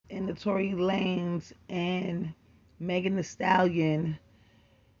the Tory Lanez and Megan Thee Stallion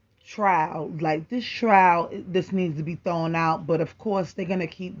trial. Like, this trial, this needs to be thrown out, but of course they're gonna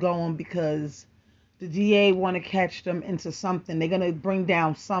keep going because the DA want to catch them into something. They're gonna bring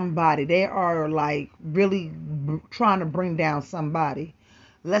down somebody. They are like really trying to bring down somebody.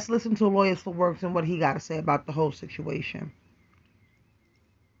 Let's listen to Lawyers for Works and what he got to say about the whole situation.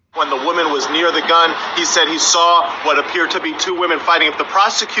 When the woman was near the gun, he said he saw what appeared to be two women fighting. If the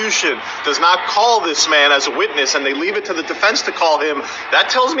prosecution does not call this man as a witness and they leave it to the defense to call him, that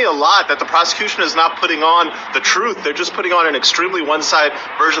tells me a lot that the prosecution is not putting on the truth. They're just putting on an extremely one-sided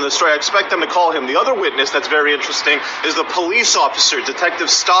version of the story. I expect them to call him. The other witness that's very interesting is the police officer, Detective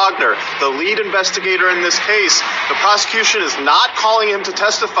Stogner, the lead investigator in this case. The prosecution is not calling him to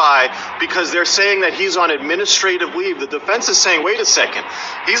testify because they're saying that he's on administrative leave. The defense is saying, wait a second,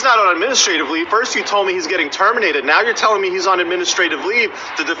 he's not on administrative leave. First you told me he's getting terminated. Now you're telling me he's on administrative leave.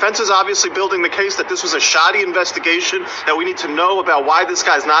 The defense is obviously building the case that this was a shoddy investigation, that we need to know about why this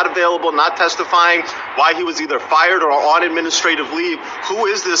guy's not available, not testifying, why he was either fired or on administrative leave. Who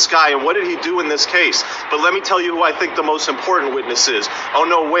is this guy and what did he do in this case? But let me tell you who I think the most important witness is. Oh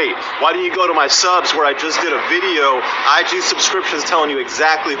no, wait. Why don't you go to my subs where I just did a video, IG subscriptions, telling you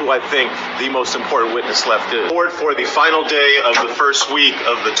exactly who I think the most important witness left is. For the final day of the first week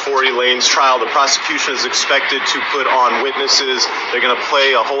of the Tory Lanez trial, the prosecution is expected to put on witnesses. They're going to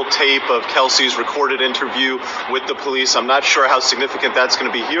play a whole tape of Kelsey's recorded interview with the police. I'm not sure how significant that's going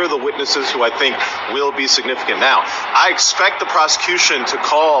to be. Here are the witnesses who I think will be significant. Now, I expect the prosecution to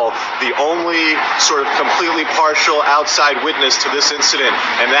call the only sort of completely partial outside witness to this incident,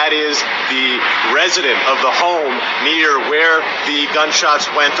 and that is the resident of the home near where the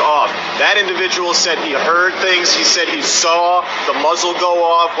gunshots went off. That individual said he heard things. He said he saw the muzzle go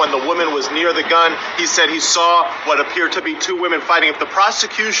off when the woman was near the gun. He said he saw what appeared to be two women fighting. If the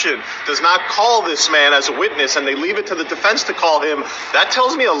prosecution does not call this man as a witness and they leave it to the defense to call him, that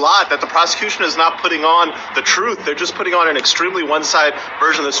tells me a lot that the prosecution is not putting on the truth. They're just putting on an extremely one-sided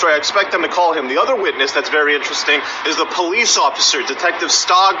version of the story. I expect them to call him. The other witness that's very interesting is the police officer, Detective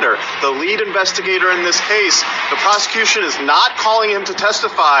Stogner, the lead investigator in this case. The prosecution is not calling him to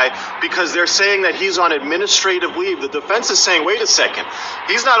testify because they're saying that he's on administrative leave. The defense is saying, wait a second,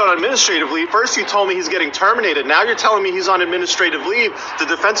 he's not on administrative leave. First you told me he's getting terminated. Now you're telling me he's on administrative leave. The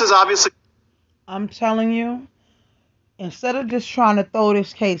defense is obviously... I'm telling you, instead of just trying to throw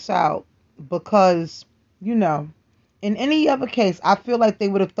this case out, because, you know, in any other case, I feel like they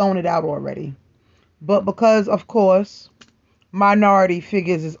would have thrown it out already. But because, of course, minority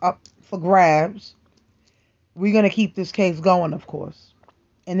figures is up for grabs, we're going to keep this case going, of course.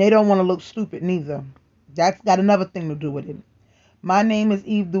 And they don't want to look stupid neither. That's got another thing to do with it. My name is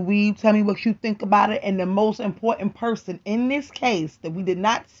Eve the Weeb. Tell me what you think about it. And the most important person in this case that we did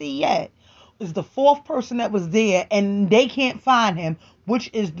not see yet is the fourth person that was there, and they can't find him, which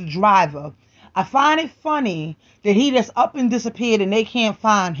is the driver. I find it funny that he just up and disappeared and they can't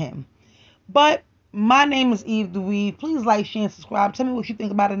find him. But my name is Eve the Weeb. Please like, share, and subscribe. Tell me what you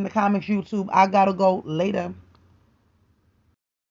think about it in the comments, YouTube. I gotta go later.